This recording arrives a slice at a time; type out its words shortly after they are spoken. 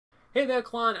Hey there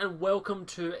clan, and welcome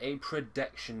to a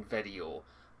prediction video.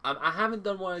 I haven't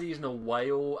done one of these in a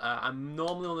while. I'm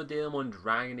normally on the daily on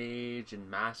Dragon Age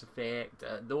and Mass Effect.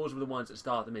 Those were the ones that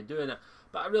started me doing it.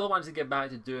 But I really wanted to get back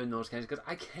to doing those kinds because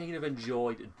I kind of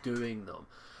enjoyed doing them.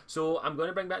 So I'm going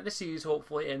to bring back the series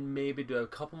hopefully and maybe do a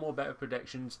couple more better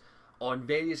predictions on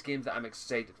various games that I'm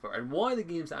excited for. And one of the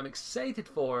games that I'm excited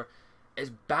for is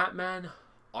Batman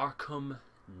Arkham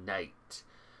Knight.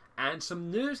 And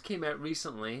some news came out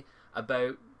recently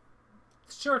about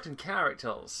certain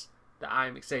characters that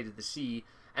I'm excited to see,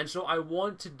 and so I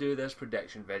want to do this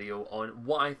prediction video on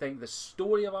what I think the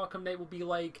story of Arkham Knight will be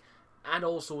like, and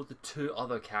also the two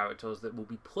other characters that will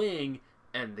be playing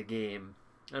in the game.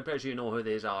 I'm pretty sure you know who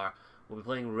these are. We'll be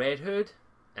playing Red Hood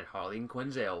and Harley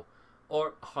Quinzel,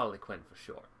 or Harley Quinn for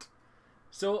short.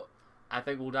 So I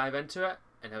think we'll dive into it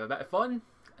and have a bit of fun,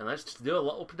 and let's just do a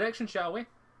little prediction, shall we?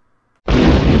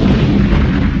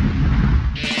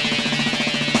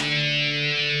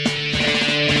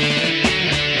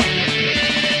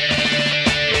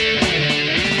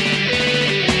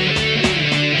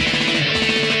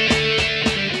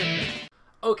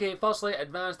 Okay, firstly,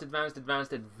 advanced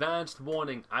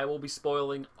warning. I will be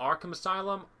spoiling Arkham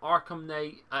Asylum, Arkham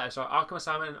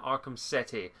Asylum and Arkham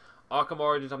City. Arkham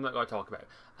Origins I'm not going to talk about.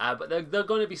 But they're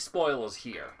going to be spoilers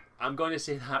here. I'm going to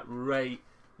say that right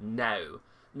now.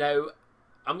 Now,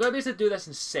 I'm going to basically do this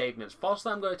in segments.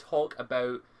 Firstly, I'm going to talk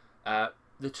about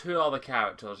the two other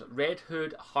characters, Red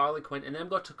Hood, Harley Quinn, and then I'm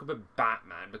going to talk about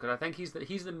Batman, because I think he's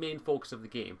the main focus of the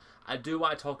game. I do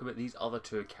want to talk about these other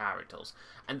two characters.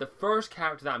 And the first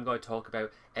character that I'm going to talk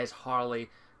about is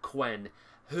Harley Quinn,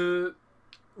 who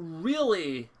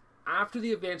really, after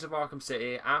the events of Arkham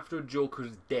City, after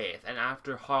Joker's death, and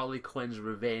after Harley Quinn's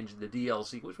Revenge, the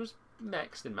DLC, which was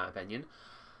mixed in my opinion,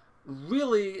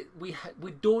 really, we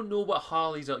don't know what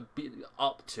Harley's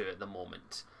up to at the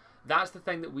moment. That's the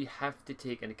thing that we have to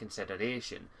take into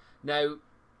consideration. Now,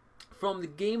 from the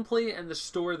gameplay and the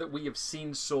story that we have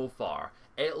seen so far,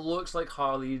 it looks like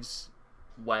Harley's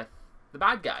with the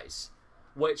bad guys,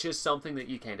 which is something that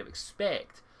you kind of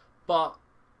expect. But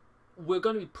we're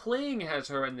going to be playing as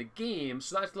her in the game,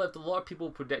 so that's left a lot of people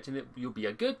predicting that you'll be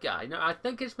a good guy. Now, I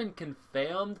think it's been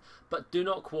confirmed, but do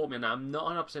not quote me, and I'm not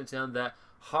 100% saying that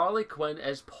Harley Quinn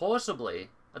is possibly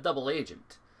a double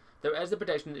agent. There is the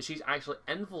prediction that she's actually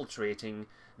infiltrating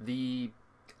the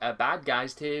bad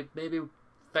guys to maybe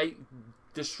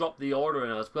disrupt the order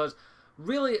in us. Because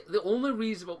really, the only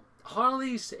reason... Well,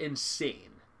 Harley's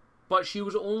insane, but she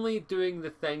was only doing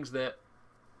the things that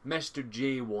Mr.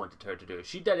 J wanted her to do.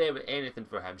 She did anything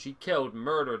for him. She killed,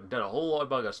 murdered, and did a whole lot of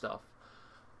bugger stuff.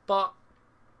 But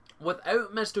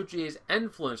without Mr. J's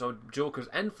influence, or Joker's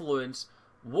influence,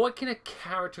 what kind of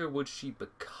character would she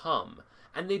become?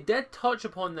 And they did touch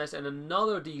upon this in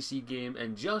another DC game,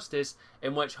 Injustice,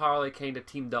 in which Harley kind of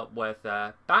teamed up with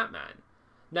Batman.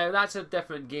 Now, that's a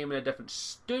different game in a different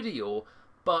studio,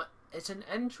 but it's an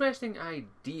interesting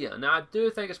idea. Now, I do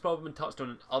think it's probably been touched on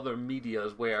in other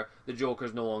medias where the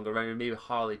Joker's no longer around and maybe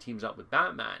Harley teams up with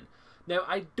Batman. Now,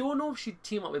 I don't know if she'd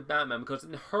team up with Batman because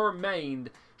in her mind,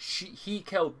 he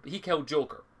killed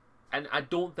Joker. And I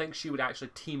don't think she would actually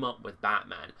team up with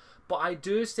Batman. But I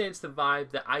do sense the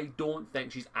vibe that I don't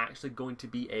think she's actually going to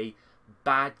be a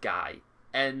bad guy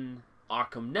in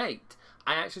Arkham Knight.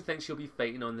 I actually think she'll be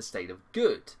fighting on the side of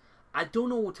good. I don't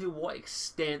know to what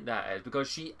extent that is, because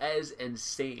she is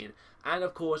insane. And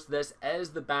of course, this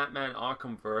is the Batman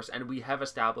Arkhamverse, and we have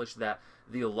established that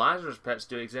the Lazarus Pits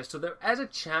do exist, so there is a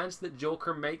chance that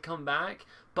Joker might come back,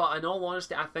 but in all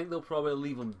honesty, I think they'll probably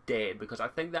leave him dead, because I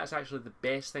think that's actually the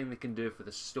best thing they can do for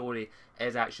the story,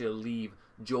 is actually leave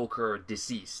Joker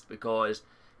deceased, because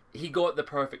he got the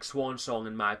perfect swan song,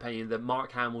 in my opinion. That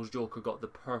Mark Hamill's Joker got the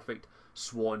perfect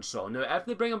swan song. Now, if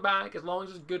they bring him back, as long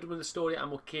as it's good with the story,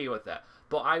 I'm okay with it.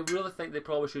 But I really think they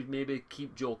probably should maybe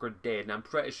keep Joker dead, and I'm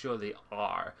pretty sure they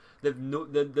are. They've not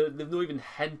even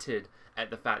hinted at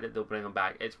the fact that they'll bring him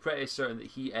back. It's pretty certain that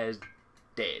he is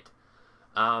dead.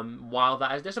 While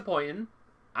that is disappointing,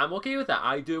 I'm okay with that.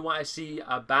 I do want to see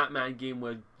a Batman game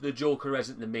where the Joker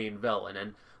isn't the main villain,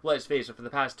 and let's face it, for the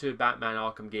past two Batman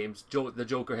Arkham games, the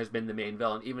Joker has been the main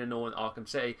villain. Even though in Arkham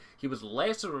City he was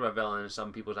lesser of a villain in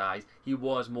some people's eyes, he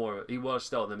was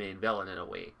still the main villain in a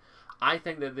way. I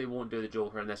think that they won't do the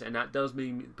Joker in this, and that does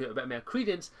mean a bit more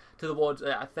credence to the words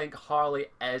that I think Harley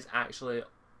is actually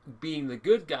being the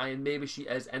good guy, and maybe she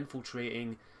is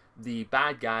infiltrating the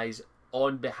bad guys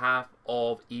on behalf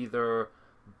of either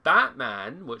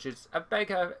Batman, which is a big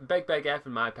F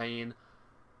in my opinion,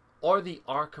 or the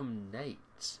Arkham Knight.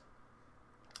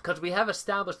 Because we have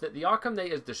established that the Arkham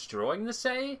Knight is destroying the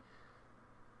city,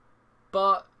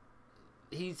 but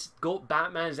he's got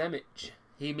Batman's image.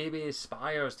 He maybe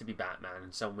aspires to be Batman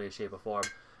in some way, shape, or form.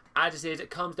 As I say, it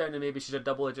comes down to maybe she's a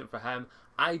double agent for him.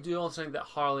 I do also think that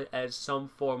Harley is some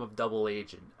form of double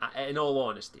agent, in all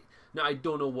honesty. Now, I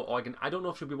don't know what I don't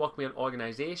know if she'll be working with an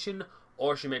organization,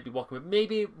 or she might be working with,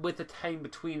 maybe with the time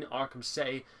between Arkham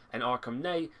City and Arkham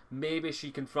Knight, maybe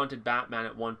she confronted Batman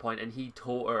at one point and he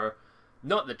told her,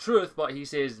 not the truth, but he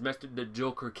says the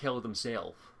Joker killed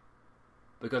himself.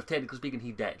 Because technically speaking,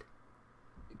 he did.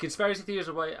 Conspiracy theories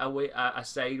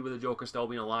aside, with the Joker still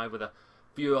being alive, with a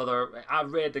few other...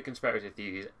 I've read the conspiracy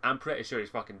theories. I'm pretty sure he's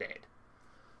fucking dead.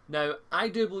 Now, I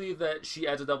do believe that she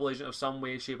is a double agent of some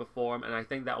way, shape, or form, and I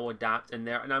think that will adapt in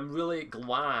there. And I'm really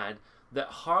glad that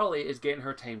Harley is getting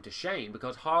her time to shine,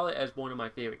 because Harley is one of my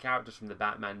favourite characters from the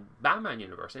Batman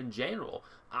universe in general.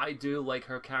 I do like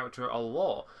her character a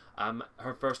lot.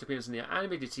 Her first appearance in the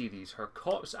animated series, her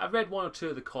cops. I've read one or two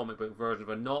of the comic book versions,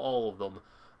 but not all of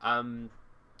them.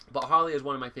 But Harley is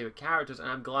one of my favourite characters, and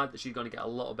I'm glad that she's going to get a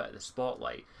little bit of the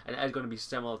spotlight. And it is going to be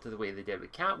similar to the way they did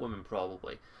with Catwoman,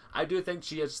 probably. I do think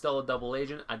she is still a double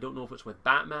agent. I don't know if it's with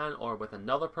Batman or with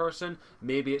another person.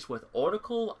 Maybe it's with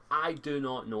Oracle. I do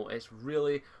not know. It's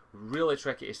really, really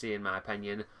tricky to say, in my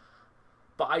opinion.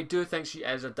 But I do think she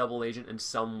is a double agent in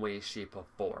some way, shape, or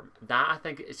form. That, I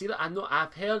think, see,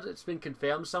 I've heard it's been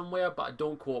confirmed somewhere, but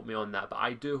don't quote me on that. But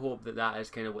I do hope that that is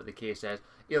kind of what the case is.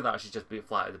 Either that or she's just being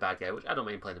flat out the bad guy, which I don't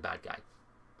mind playing the bad guy.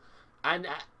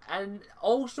 And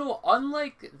also,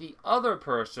 unlike the other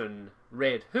person,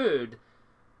 Red Hood,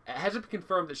 it hasn't been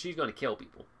confirmed that she's going to kill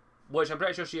people. Which I'm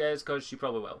pretty sure she is, because she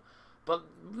probably will. But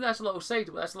that's a little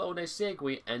nice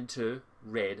segue into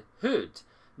Red Hood.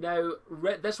 Now,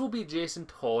 this will be Jason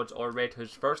Todd's or Red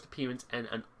Hood's first appearance in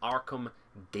an Arkham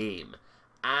game.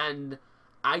 And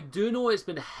I do know it's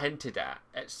been hinted at.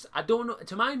 I don't know,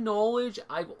 to my knowledge,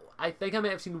 I think I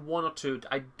might have seen one or two.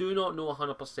 I do not know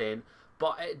 100%,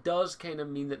 but it does kind of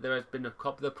mean that there has been a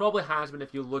couple. There probably has been,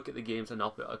 if you look at the games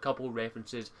enough, a couple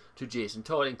references to Jason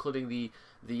Todd, including the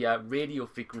radio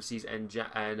frequencies in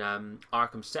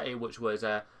Arkham City, which was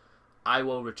I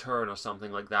Will Return or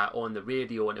something like that on the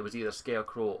radio, and it was either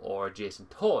Scarecrow or Jason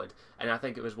Todd. And I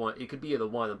think it was one. It could be either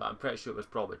one of them, but I'm pretty sure it was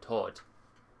probably Todd.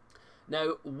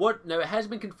 Now, it has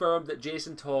been confirmed that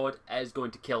Jason Todd is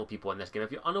going to kill people in this game.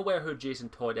 If you're unaware who Jason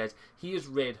Todd is, he is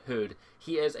Red Hood.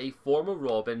 He is a former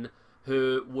Robin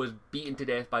who was beaten to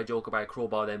death by Joker by a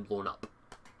crowbar, then blown up.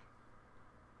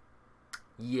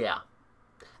 Yeah.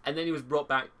 And then he was brought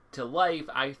back to life,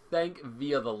 I think,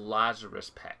 via the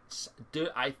Lazarus Pits.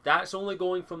 That's only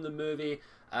going from the movie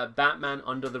Batman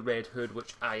Under the Red Hood,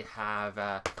 which I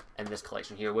have in this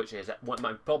collection here, which is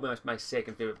probably my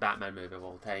second favourite Batman movie of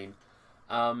all time.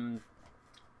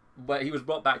 But he was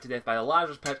brought back to death by the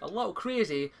Lazarus Pit, a little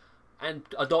crazy, and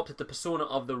adopted the persona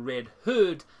of the Red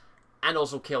Hood, and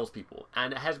also kills people.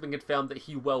 And it has been confirmed that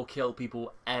he will kill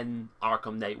people in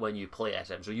Arkham Knight when you play as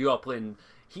him. So you are playing...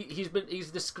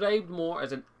 He's described more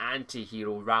as an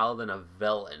anti-hero rather than a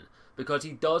villain, because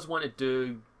he does want to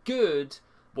do good,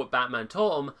 what Batman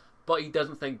taught him, but he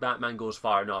doesn't think Batman goes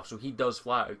far enough. So he does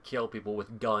flat out kill people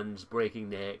with guns, breaking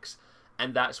necks,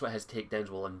 and that's what his takedowns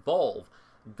will involve.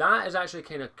 That is actually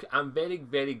kind of... I'm very,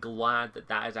 very glad that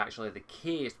that is actually the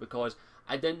case, because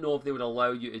I didn't know if they would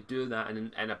allow you to do that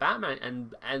in a Batman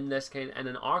and in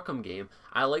an Arkham game.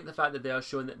 I like the fact that they are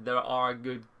showing that there are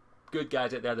good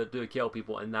guys out there that do kill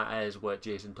people, and that is what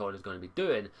Jason Todd is going to be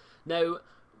doing. Now,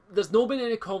 there's not been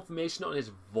any confirmation on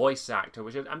his voice actor,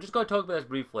 which I'm just going to talk about this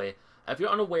briefly. If you're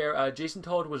unaware, Jason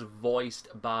Todd was voiced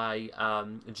by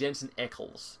Jensen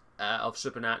Ackles of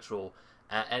Supernatural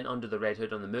and Under the Red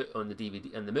Hood on the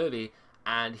DVD in the movie.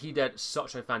 And he did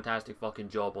such a fantastic fucking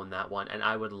job on that one. And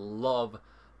I would love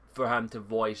for him to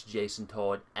voice Jason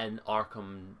Todd in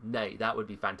Arkham Knight. That would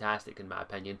be fantastic, in my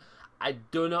opinion. I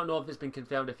do not know if it's been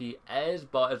confirmed if he is,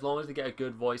 but as long as they get a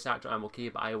good voice actor, I'm okay.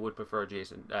 But I would prefer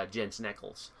Jensen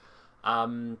Ackles.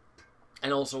 And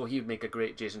also, he would make a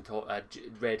great Jason Todd,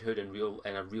 Red Hood in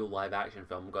a real live action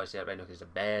film. I'm going to say it right now because he's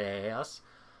a badass.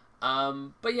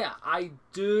 But yeah, I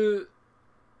do...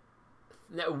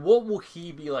 Now, what will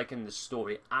he be like in the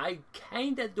story? I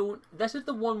kind of don't... This is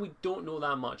the one we don't know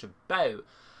that much about.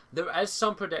 There is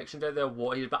some predictions out there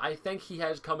what he is, but I think he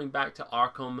is coming back to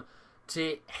Arkham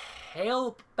to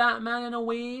help Batman in a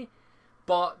way,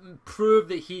 but prove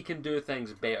that he can do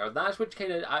things better. That's the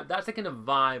kind of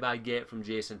vibe I get from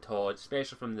Jason Todd,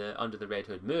 especially from the Under the Red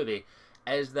Hood movie,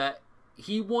 is that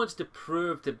he wants to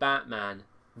prove to Batman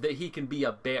that he can be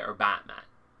a better Batman.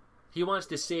 He wants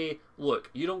to say, look,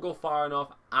 you don't go far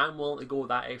enough, I'm willing to go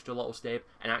that extra little step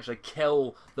and actually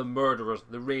kill the murderers,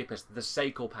 the rapists, the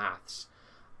psychopaths.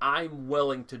 I'm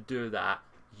willing to do that.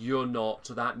 you're not,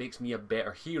 so that makes me a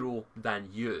better hero than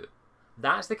you.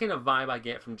 That's the kind of vibe I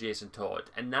get from Jason Todd,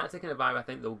 and that's the kind of vibe I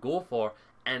think they'll go for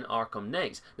in Arkham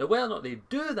Knight. Now, whether or not they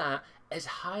do that is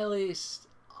highly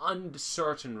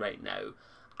uncertain right now.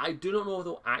 I do not know if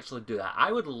they'll actually do that.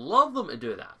 I would love them to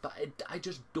do that, but I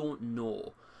just don't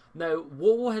know. Now,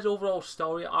 what will his overall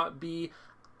story arc be?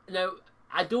 Now,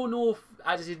 I don't know if,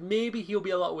 as I said, maybe he'll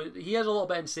be he is a little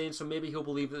bit insane, so maybe he'll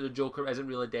believe that the Joker isn't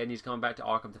really dead and he's coming back to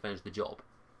Arkham to finish the job.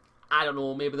 I don't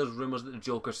know, maybe there's rumours that the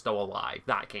Joker's still alive,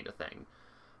 that kind of thing.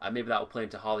 Maybe that will play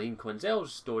into Harleen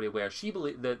Quinzel's story where she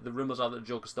the rumours are that the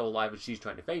Joker's still alive and she's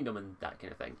trying to find him and that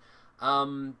kind of thing.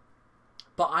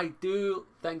 But I do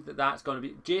think that that's going to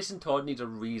be... Jason Todd needs a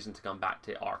reason to come back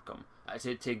to Arkham,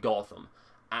 to Gotham.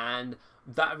 And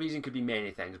that reason could be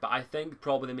many things, but I think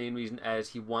probably the main reason is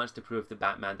he wants to prove to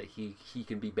Batman that he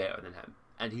can be better than him.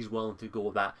 And he's willing to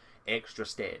go that extra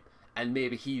step. And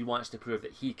maybe he wants to prove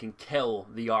that he can kill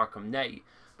the Arkham Knight.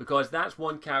 Because that's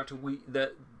one character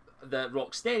that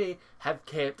Rocksteady have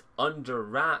kept under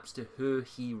wraps to who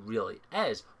he really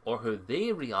is, or who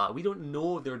they really are. We don't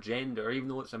know their gender, even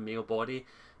though it's a male body.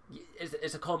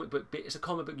 It's a comic book. It's a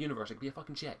comic book universe. It could be a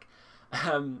fucking chick.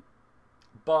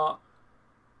 But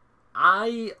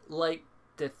I like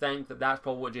to think that that's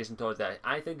probably what Jason Todd does.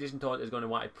 I think Jason Todd is going to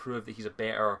want to prove that he's a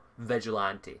better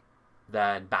vigilante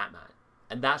than Batman,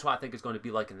 and that's what I think it's going to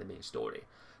be like in the main story.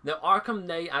 Now, Arkham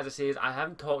Knight, as I say, I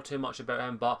haven't talked too much about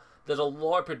him, but there's a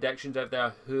lot of predictions out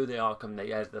there who the Arkham Knight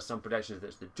is. There's some predictions that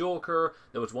it's the Joker.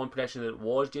 There was one prediction that it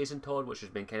was Jason Todd, which has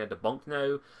been kind of debunked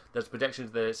now. There's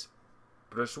predictions that it's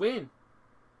Bruce Wayne,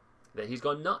 that he's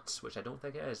gone nuts, which I don't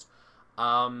think it is.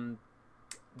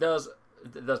 There's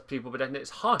people predicting it's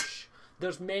Hush.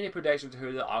 There's many predictions of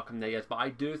who the Arkham Knight is, but I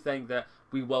do think that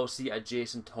we will see a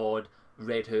Jason Todd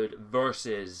Red Hood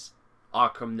versus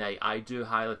Arkham Knight. I do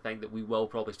highly think that we will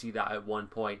probably see that at one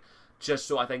point, just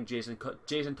so I think Jason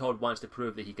Todd wants to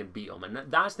prove that he can beat him,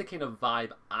 and that's the kind of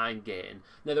vibe I'm getting.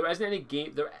 Now, there isn't any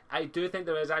game. I do think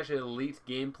there is actually leaked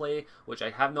gameplay, which I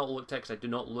have not looked at because I do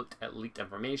not look at leaked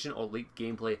information or leaked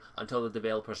gameplay until the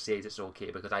developer says it's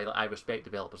okay, because I respect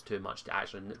developers too much to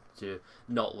actually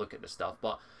not look at the stuff.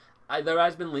 But there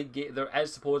has been there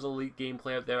is supposedly leaked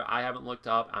gameplay out there. I haven't looked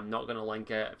up. I'm not going to link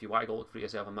it. If you want to go look for it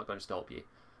yourself, I'm not going to stop you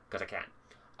because I can't.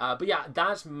 But yeah,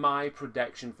 that's my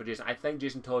prediction for Jason. I think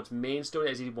Jason Todd's main story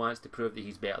is he wants to prove that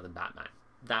he's better than Batman.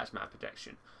 That's my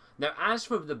prediction. Now, as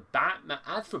for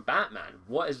Batman,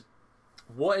 what is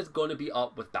going to be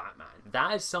up with Batman?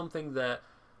 That is something that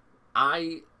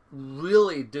I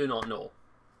really do not know.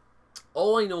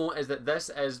 All I know is that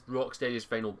this is Rocksteady's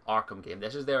final Arkham game.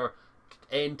 This is their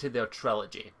end to their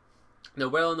trilogy. Now,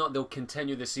 whether or not they'll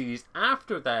continue the series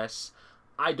after this,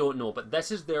 I don't know. But this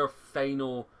is their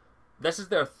final. This is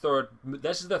their third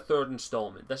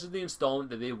installment. This is the installment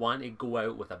that they want to go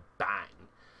out with a bang.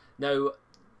 Now,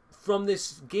 from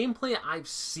this gameplay I've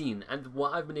seen and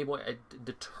what I've been able to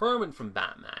determine from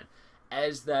Batman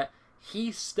is that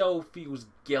he still feels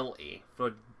guilty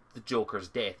for the Joker's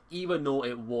death, even though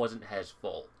it wasn't his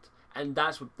fault. And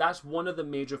that's one of the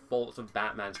major faults of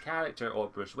Batman's character, or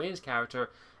Bruce Wayne's character,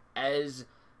 is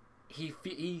he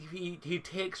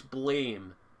takes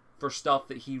blame for stuff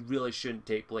that he really shouldn't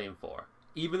take blame for.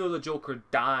 Even though the Joker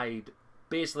died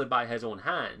basically by his own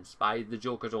hands, by the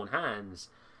Joker's own hands,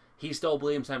 he still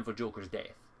blames him for Joker's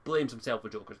death. Blames himself for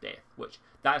Joker's death, which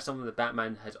that's something that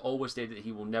Batman has always stated that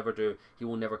he will never do. He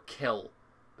will never kill,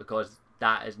 because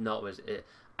that is not his.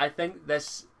 I think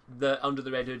the Under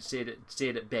the Red Hood said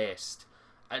it best.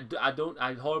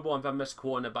 I'm horrible if I'm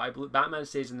misquoting it, but Batman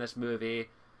says in this movie,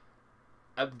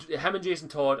 him and Jason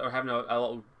Todd are having a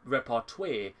little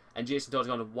repartee, and Jason Todd's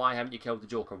going, "Why haven't you killed the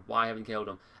Joker? Why haven't you killed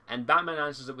him?" And Batman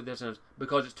answers it with this: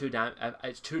 "Because it's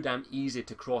too damn easy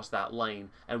to cross that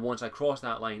line, and once I cross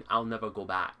that line, I'll never go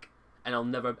back, and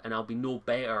I'll be no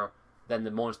better than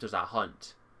the monsters I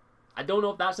hunt." I don't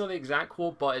know if that's not the exact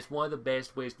quote, but it's one of the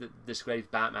best ways that describes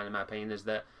Batman, in my opinion, is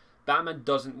that Batman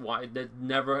does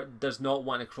not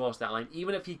want to cross that line,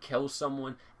 even if he kills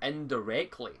someone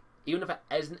indirectly. Even if it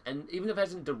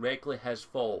isn't directly his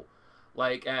fault.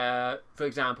 Like, for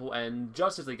example, in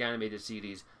Justice League animated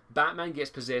series, Batman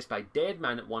gets possessed by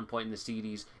Deadman at one point in the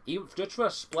series. Just for a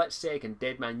split second,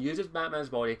 Deadman uses Batman's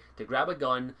body to grab a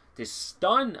gun to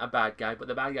stun a bad guy, but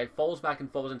the bad guy falls back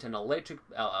and falls into an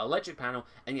electric panel,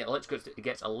 and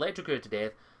gets electrocuted to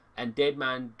death. And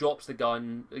Deadman drops the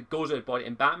gun, it goes out of his body,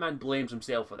 and Batman blames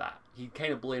himself for that. He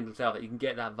kind of blames himself. You can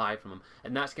get that vibe from him,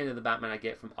 and that's kind of the Batman I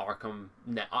get from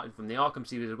the Arkham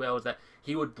series as well. Is that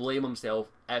he would blame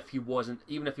himself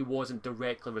even if he wasn't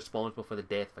directly responsible for the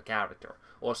death of a character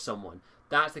or someone.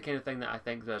 That's the kind of thing that I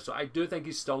think there. So I do think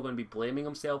he's still going to be blaming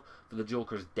himself for the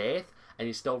Joker's death, and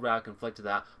he's still rather conflicted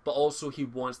that. But also he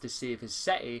wants to save his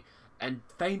city and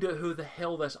find out who the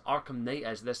hell this Arkham Knight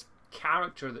is, this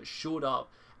character that showed up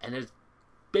and has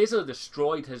basically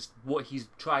destroyed what he's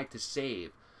tried to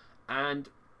save. And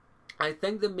I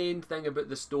think the main thing about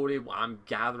the story, what I'm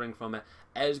gathering from it,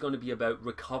 is going to be about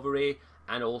recovery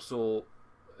and also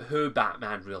who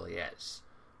Batman really is,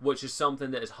 which is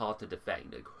something that is hard to define.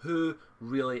 Like, who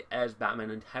really is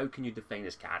Batman, and how can you define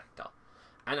his character?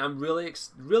 And I'm really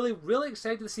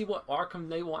excited to see what Arkham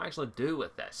Knight will actually do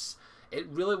with this. It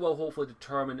really will hopefully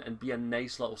determine and be a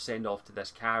nice little send-off to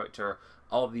this character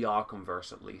of the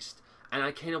Arkhamverse, at least. And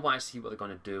I kind of want to see what they're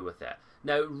going to do with it.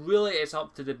 Now, really, it's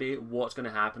up to debate what's going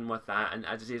to happen with that. And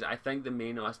as I say, I think the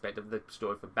main aspect of the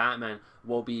story for Batman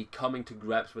will be coming to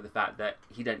grips with the fact that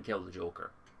he didn't kill the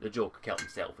Joker. The Joker killed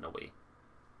himself in a way.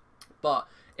 But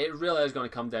it really is going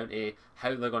to come down to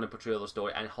how they're going to portray the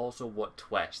story and also what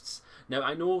twists. Now,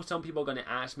 I know some people are going to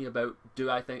ask me about,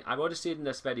 I've already said in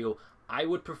this video, I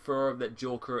would prefer that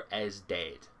Joker is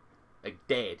dead. Like,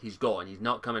 dead. He's gone. He's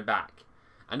not coming back.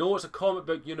 I know it's a comic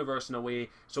book universe in a way,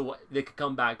 so they could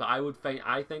come back, but I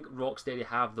think Rocksteady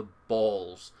have the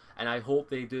balls, and I hope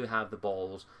they do have the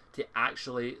balls to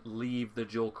actually leave the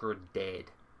Joker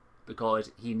dead.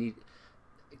 Because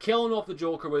killing off the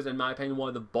Joker was, in my opinion, one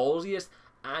of the ballsiest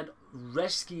and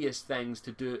riskiest things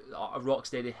to do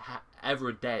Rocksteady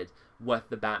ever did with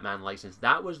the Batman license.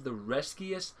 That was the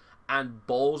riskiest and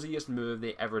ballsiest move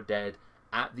they ever did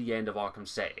at the end of Arkham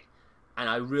City. And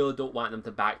I really don't want them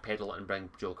to backpedal it and bring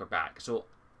Joker back. So,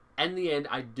 in the end,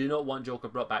 I do not want Joker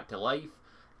brought back to life.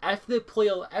 If they play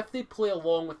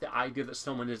along with the idea that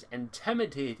someone is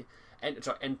impersonating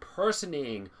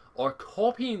or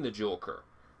copying the Joker,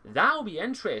 that'll be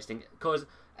interesting. Because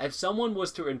if someone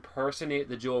was to impersonate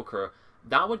the Joker,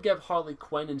 that would give Harley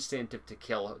Quinn incentive to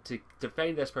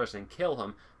find this person and kill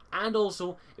him. And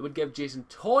also, it would give Jason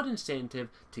Todd incentive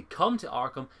to come to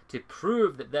Arkham to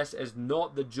prove that this is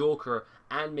not the Joker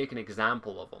and make an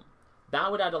example of him. That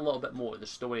would add a little bit more to the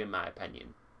story, in my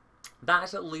opinion.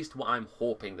 That's at least what I'm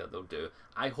hoping that they'll do.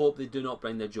 I hope they do not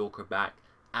bring the Joker back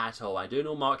at all. I do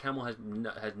know Mark Hamill has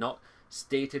not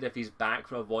stated if he's back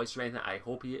for a voice or anything. I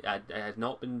hope he has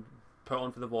not been put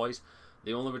on for the voice.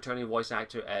 The only returning voice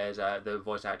actor is the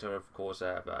voice actor, of course,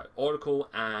 Oracle,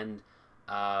 and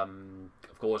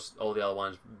of course, all the other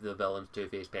ones, the villains,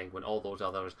 Two-Face, Penguin, all those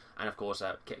others, and of course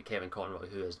Kevin Conroy,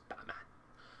 who is Batman.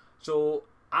 So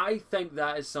I think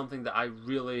that is something that I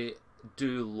really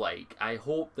do like. I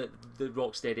hope that the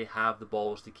Rocksteady have the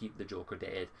balls to keep the Joker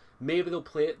dead. Maybe they'll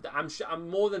play it. I'm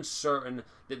more than certain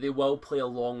that they will play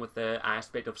along with the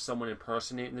aspect of someone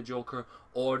impersonating the Joker,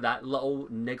 or that little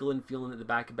niggling feeling at the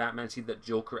back of Batman, see that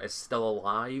Joker is still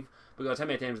alive, because how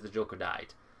many times has the Joker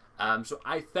died? So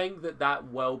I think that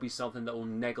will be something that will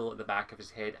niggle at the back of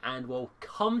his head and will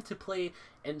come to play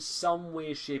in some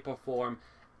way, shape or form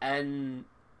in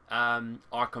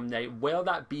Arkham Knight. Will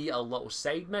that be a little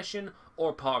side mission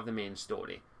or part of the main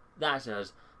story? That's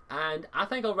us. And I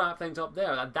think I'll wrap things up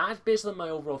there. That's basically my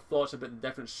overall thoughts about the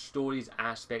different stories,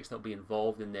 aspects that will be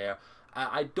involved in there.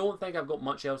 I don't think I've got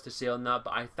much else to say on that,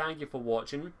 but I thank you for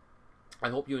watching. I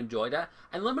hope you enjoyed it,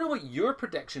 and let me know what your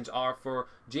predictions are for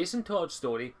Jason Todd's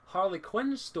story, Harley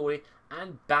Quinn's story,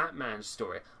 and Batman's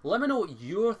story. Let me know what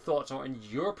your thoughts are and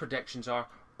your predictions are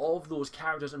of those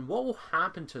characters and what will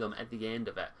happen to them at the end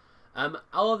of it.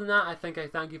 Other than that, I think I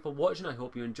thank you for watching. I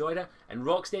hope you enjoyed it, and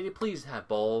Rocksteady, please have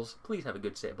balls. Please have a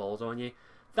good set of balls on you.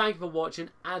 Thank you for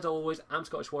watching. As always, I'm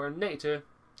Scottish Warrior 92, and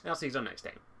I'll see you all next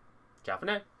time. Ciao for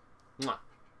now. Mwah.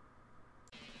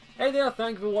 Hey there,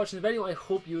 thank you for watching the video. I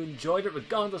hope you enjoyed it,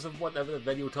 regardless of whatever the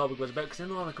video topic was about, because I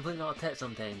know I'm a complete not a tit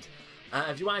sometimes.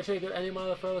 If you want to check out any of my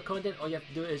other further content, all you have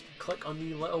to do is click on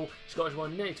the little Scottish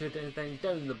 192 thing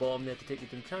down the bottom there to take you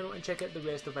to the channel and check out the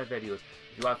rest of my videos.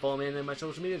 If you want to follow me on any of my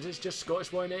social medias, it's just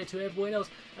Scottish Warrior 92 everywhere else.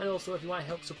 And also, if you want to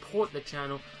help support the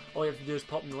channel, all you have to do is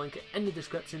pop in the link in the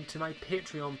description to my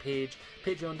Patreon page,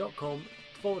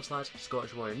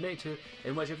 patreon.com/Scottish Warrior 92,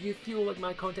 in which if you feel like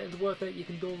my content is worth it, you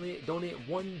can donate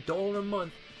 $1 a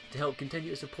month to help continue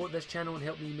to support this channel and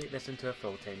help me make this into a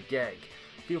full-time gig.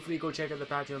 Feel free to go check out the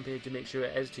Patreon page to make sure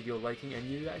it is to your liking and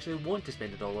you actually want to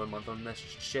spend $1 a month on this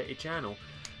shitty channel.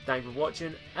 Thank you for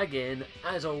watching. Again,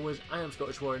 as always, I am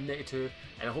Scottish Warrior 92,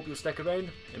 and I hope you'll stick around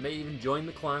and may even join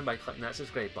the clan by clicking that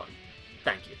subscribe button.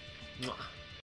 Thank you. Mwah.